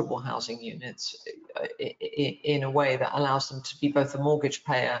affordable housing units in a way that allows them to be both a mortgage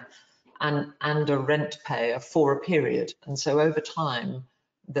payer and a rent payer for a period. And so over time,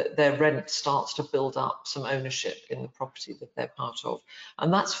 their rent starts to build up some ownership in the property that they're part of.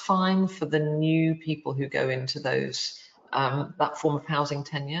 And that's fine for the new people who go into those that form of housing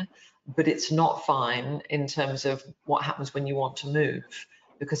tenure, but it's not fine in terms of what happens when you want to move,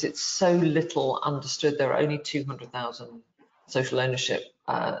 because it's so little understood. There are only 200,000 social ownership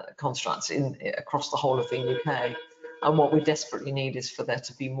constructs across the whole of the UK, and what we desperately need is for there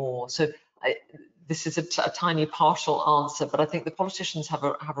to be more. So this is a tiny partial answer, but I think the politicians have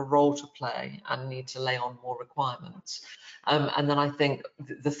a role to play and need to lay on more requirements. And then I think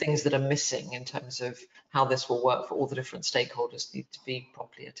the things that are missing in terms of how this will work for all the different stakeholders need to be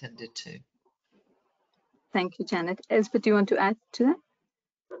properly attended to. Thank you, Janet. Elspeth, do you want to add to that?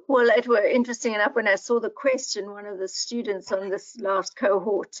 Well, it was interesting enough when I saw the question, one of the students on this last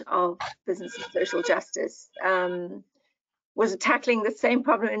cohort of business and social justice was tackling the same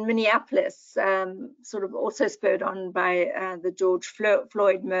problem in Minneapolis, sort of also spurred on by the George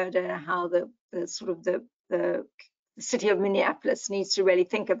Floyd murder, how the city of Minneapolis needs to really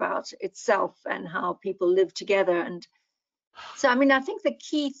think about itself and how people live together. And so, I mean, I think the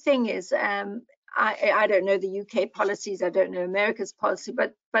key thing is, I don't know the UK policies, I don't know America's policy,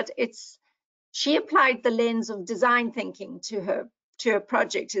 but she applied the lens of design thinking to her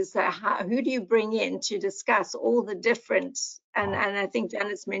project. Is that who do you bring in to discuss all the different, and I think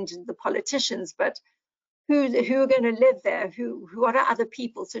Janet's mentioned the politicians, but who are going to live there, what are other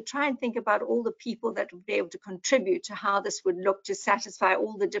people? So try and think about all the people that would be able to contribute to how this would look to satisfy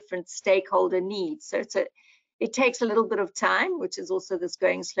all the different stakeholder needs. So it takes a little bit of time, which is also this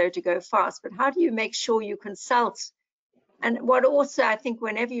going slow to go fast, but how do you make sure you consult? And what also, I think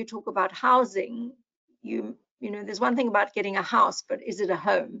whenever you talk about housing, you know, there's one thing about getting a house, but is it a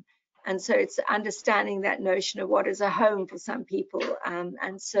home? And so it's understanding that notion of what is a home for some people.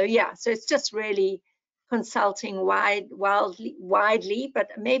 And so, yeah, so it's just really consulting widely,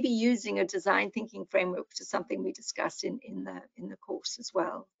 but maybe using a design thinking framework, which is something we discuss in the course as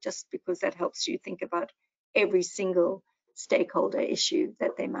well, just because that helps you think about every single stakeholder issue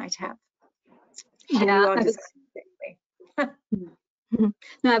that they might have. Yeah, no,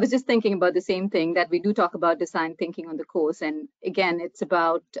 I was just thinking about the same thing, that we do talk about design thinking on the course. And again, it's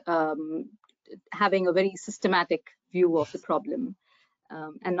about having a very systematic view of the problem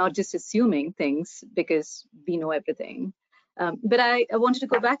and not just assuming things because we know everything. But I wanted to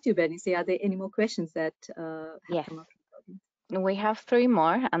go back to you, Bernice. Are there any more questions that have come up? We have 3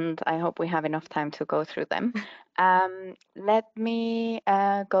 more, and I hope we have enough time to go through them. Let me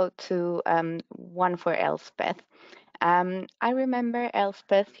go to one for Elspeth. I remember,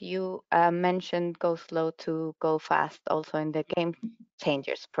 Elspeth, you mentioned Go Slow to Go Fast also in the Game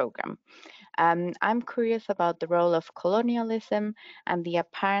Changers program. I'm curious about the role of colonialism and the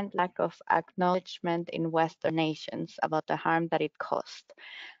apparent lack of acknowledgement in Western nations about the harm that it caused.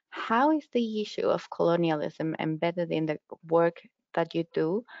 How is the issue of colonialism embedded in the work that you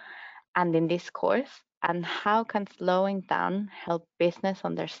do and in this course? And how can slowing down help business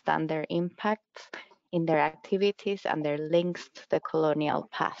understand their impacts in their activities and their links to the colonial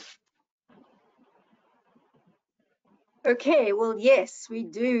past? Okay, well, yes, we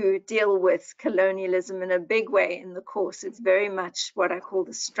do deal with colonialism in a big way in the course. It's very much what I call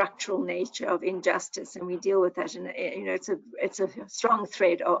the structural nature of injustice, and we deal with that. And it's a strong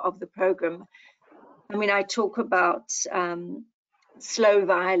thread of the program. I mean, I talk about slow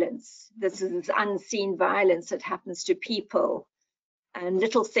violence. This is unseen violence that happens to people, and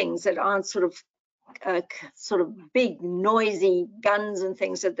little things that aren't sort of big noisy guns and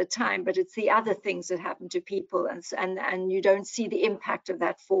things at the time, but it's the other things that happen to people, and you don't see the impact of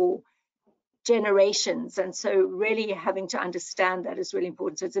that for generations. And so really having to understand that is really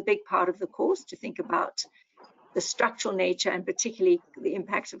important. So it's a big part of the course to think about the structural nature and particularly the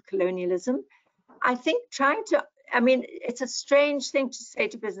impacts of colonialism. I think I mean, it's a strange thing to say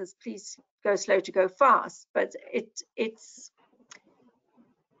to business, please go slow to go fast, but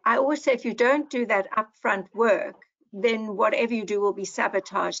I always say if you don't do that upfront work, then whatever you do will be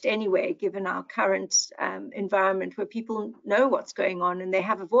sabotaged anyway, given our current environment where people know what's going on and they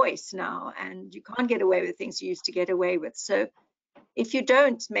have a voice now, and you can't get away with things you used to get away with. So if you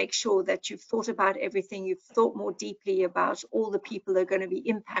don't make sure that you've thought about everything, you've thought more deeply about all the people that are going to be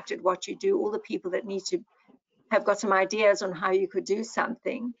impacted what you do, all the people that need to have got some ideas on how you could do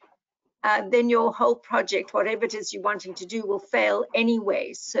something, then your whole project, whatever it is you're wanting to do, will fail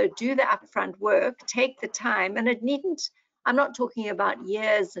anyway. So do the upfront work, take the time, and it needn't, I'm not talking about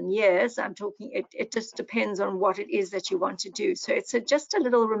years and years, I'm talking, it just depends on what it is that you want to do. So it's just a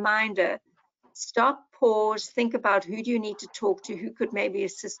little reminder, stop, pause, think about who do you need to talk to, who could maybe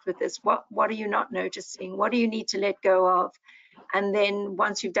assist with this, what are you not noticing, what do you need to let go of? And then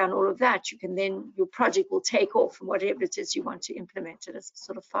once you've done all of that, you can then, your project will take off and whatever it is you want to implement at a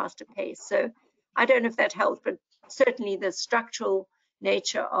sort of faster pace. So I don't know if that helps, but certainly the structural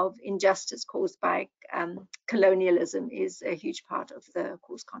nature of injustice caused by colonialism is a huge part of the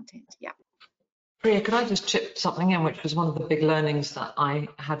course content. Yeah. Priya, could I just chip something in, which was one of the big learnings that I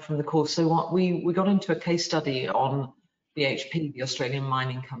had from the course? So what we got into a case study on BHP, the Australian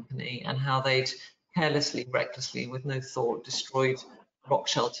mining company, and how they'd carelessly, recklessly, with no thought, destroyed rock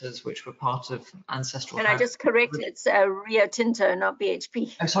shelters, which were part of ancestral. And I just correct, it's Rio Tinto, not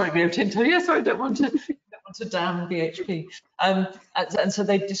BHP. I'm sorry, Rio Tinto. Yes, I don't want to damn BHP. And so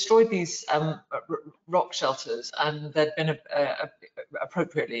they destroyed these rock shelters, and there'd been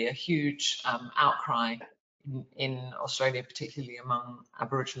appropriately a huge outcry in Australia, particularly among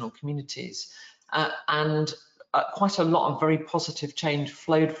Aboriginal communities, and quite a lot of very positive change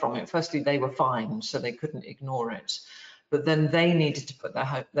flowed from it. Firstly, they were fined, so they couldn't ignore it. But then they needed to put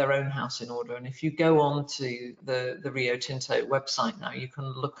their own house in order. And if you go on to the Rio Tinto website now, you can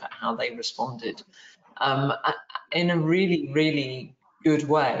look at how they responded in a really, really good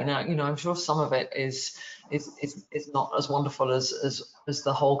way. Now, you know, I'm sure some of it is not as wonderful as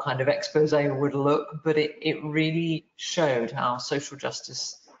the whole kind of expose would look, but it really showed how social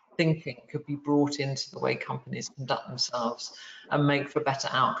justice thinking could be brought into the way companies conduct themselves and make for better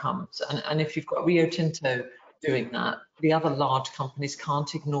outcomes. And if you've got Rio Tinto doing that, the other large companies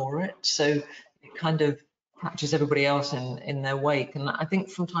can't ignore it. So it kind of catches everybody else in their wake. And I think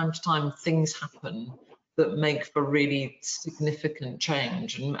from time to time things happen that make for really significant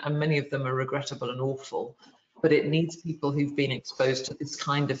change, and many of them are regrettable and awful, but it needs people who've been exposed to this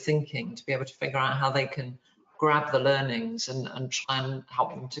kind of thinking to be able to figure out how they can grab the learnings and try and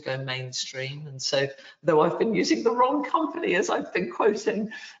help them to go mainstream. And so, though I've been using the wrong company as I've been quoting,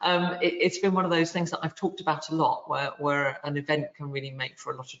 it's been one of those things that I've talked about a lot, where an event can really make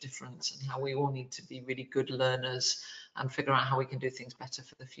for a lot of difference, and how we all need to be really good learners and figure out how we can do things better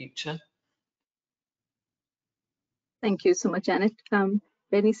for the future. Thank you so much, Janet.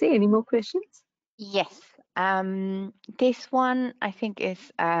 Bernice, any more questions? Yes. This one I think is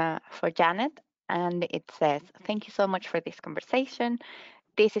for Janet, and it says, thank you so much for this conversation.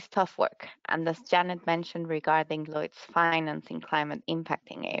 This is tough work. And as Janet mentioned regarding Lloyds financing climate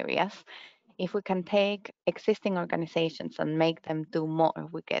impacting areas, if we can take existing organizations and make them do more,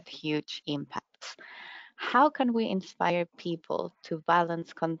 we get huge impacts. How can we inspire people to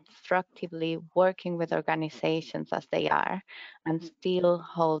balance constructively working with organizations as they are and still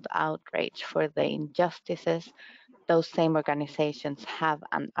hold outrage for the injustices those same organizations have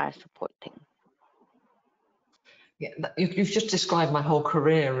and are supporting? Yeah, you've just described my whole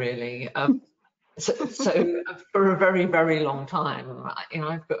career, really. So for a very, very long time, you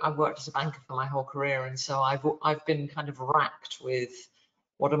know, I've worked as a banker for my whole career, and so I've been kind of racked with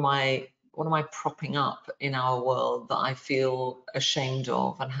what am I propping up in our world that I feel ashamed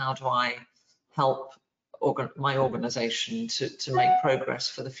of, and how do I help my organisation to make progress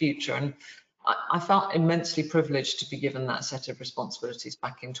for the future? And I felt immensely privileged to be given that set of responsibilities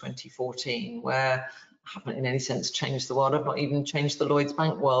back in 2014, where haven't in any sense changed the world. I've not even changed the Lloyds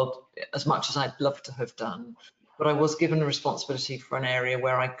Bank world as much as I'd love to have done. But I was given a responsibility for an area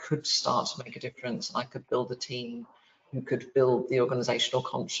where I could start to make a difference, and I could build a team who could build the organisational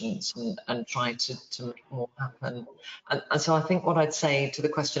conscience and try to make more happen. And so I think what I'd say to the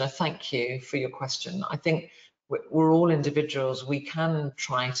questioner, thank you for your question. I think we're all individuals. We can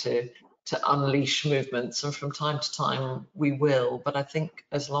try to unleash movements, and from time to time we will. But I think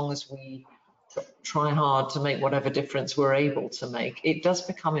as long as we try hard to make whatever difference we're able to make, it does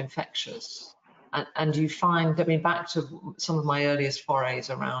become infectious. And you find, I mean, back to some of my earliest forays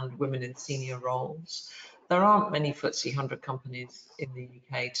around women in senior roles, there aren't many FTSE 100 companies in the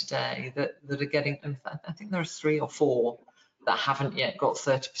UK today that are getting, in fact, I think there are 3 or 4 that haven't yet got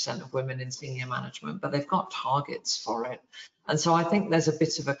 30% of women in senior management, but they've got targets for it. And so I think there's a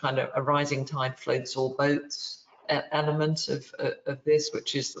bit of a kind of a rising tide floats all boats element of this,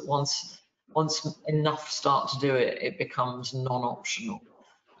 which is that once enough start to do it, it becomes non-optional.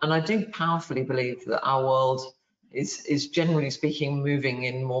 And I do powerfully believe that our world is generally speaking moving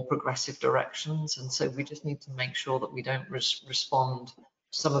in more progressive directions, and so we just need to make sure that we don't respond to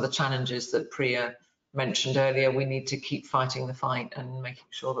some of the challenges that Priya mentioned earlier. We need to keep fighting the fight and making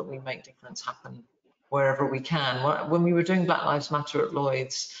sure that we make difference happen wherever we can. When we were doing Black Lives Matter at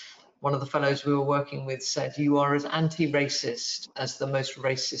Lloyds, one of the fellows we were working with said, "You are as anti-racist as the most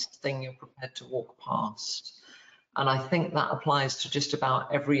racist thing you're prepared to walk past." And I think that applies to just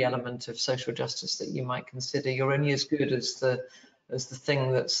about every element of social justice that you might consider. You're only as good as the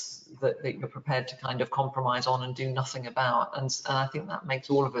thing that you're prepared to kind of compromise on and do nothing about. And I think that makes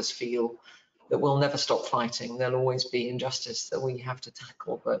all of us feel that we'll never stop fighting. There'll always be injustice that we have to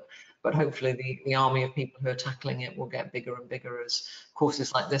tackle, but hopefully the army of people who are tackling it will get bigger and bigger as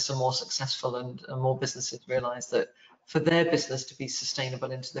courses like this are more successful and more businesses realise that for their business to be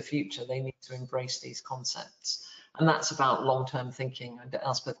sustainable into the future, they need to embrace these concepts. And that's about long-term thinking. And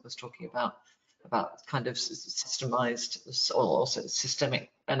Elspeth was talking about kind of systemized or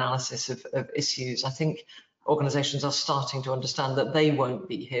systemic analysis of issues. I think organizations are starting to understand that they won't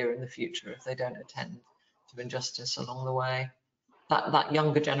be here in the future if they don't attend to injustice along the way. That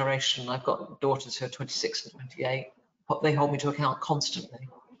younger generation, I've got daughters who are 26 and 28, but they hold me to account constantly.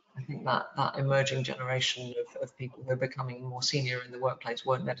 I think that emerging generation of people who are becoming more senior in the workplace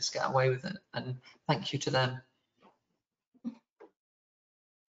won't let us get away with it. And thank you to them.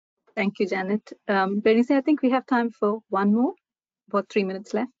 Thank you, Janet. Bernice, I think we have time for one more, about 3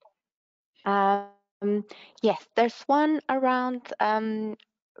 minutes left. Yes, there's one around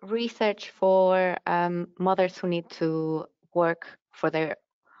research for mothers who need to work for their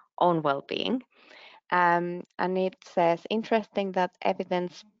own well-being. And it says, interesting that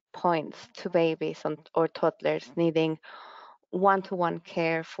evidence points to babies or toddlers needing one-to-one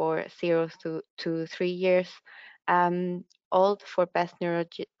care for 0 to 3 years old for best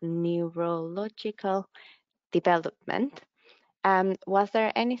neurological development. Was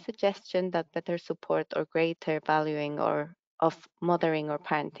there any suggestion that better support or greater valuing of mothering or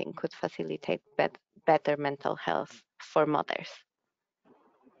parenting could facilitate better mental health for mothers?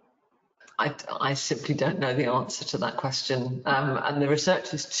 I simply don't know the answer to that question. And the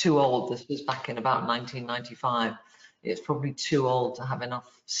research is too old. This was back in about 1995. It's probably too old to have enough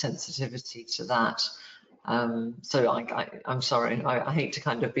sensitivity to that. So I'm sorry. I hate to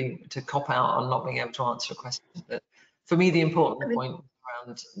kind of to cop out on not being able to answer a question, but for me, the important point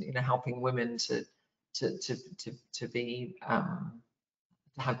around helping women to be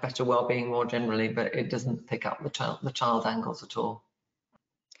to have better well-being more generally, but it doesn't pick up the child angles at all.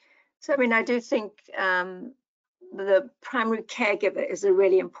 So I mean, I do think the primary caregiver is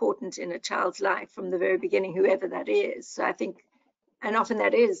really important in a child's life from the very beginning, whoever that is. So I think, and often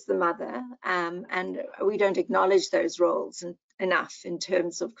that is the mother, and we don't acknowledge those roles enough in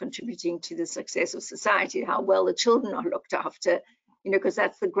terms of contributing to the success of society, how well the children are looked after, because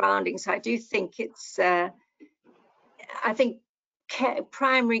that's the grounding. So I do think it's, I think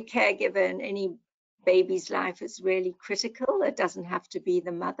primary caregiver in any baby's life is really critical. It doesn't have to be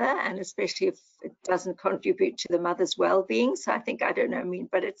the mother, and especially if it doesn't contribute to the mother's well-being. So I think, I don't know, I mean,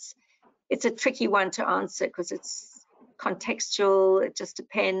 but it's a tricky one to answer because it's contextual, it just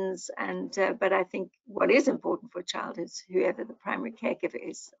depends. And but I think what is important for a child is whoever the primary caregiver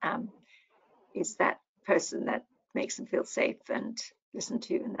is that person that makes them feel safe and listened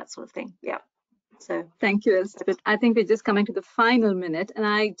to and that sort of thing. Yeah. So thank you, Elspeth. I think we're just coming to the final minute, and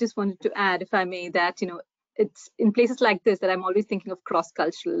I just wanted to add, if I may, that it's in places like this that I'm always thinking of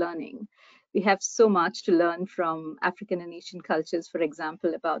cross-cultural learning. we have so much to learn from African and Asian cultures, for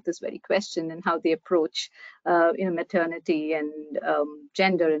example, about this very question and how they approach maternity and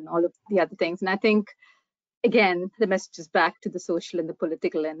gender and all of the other things. And I think, again, the message is back to the social and the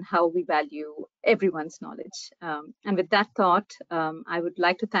political and how we value everyone's knowledge. And with that thought, I would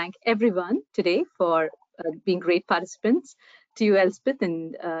like to thank everyone today for being great participants. To you, Elspeth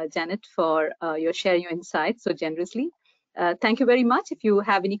and Janet, for your sharing your insights so generously. Thank you very much. If you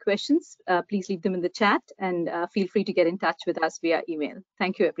have any questions, please leave them in the chat and feel free to get in touch with us via email.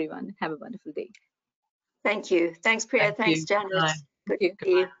 Thank you, everyone. Have a wonderful day. Thank you. Thanks, Priya. Thanks, Janet. Bye. Good to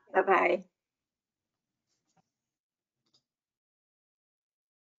see you. Bye-bye.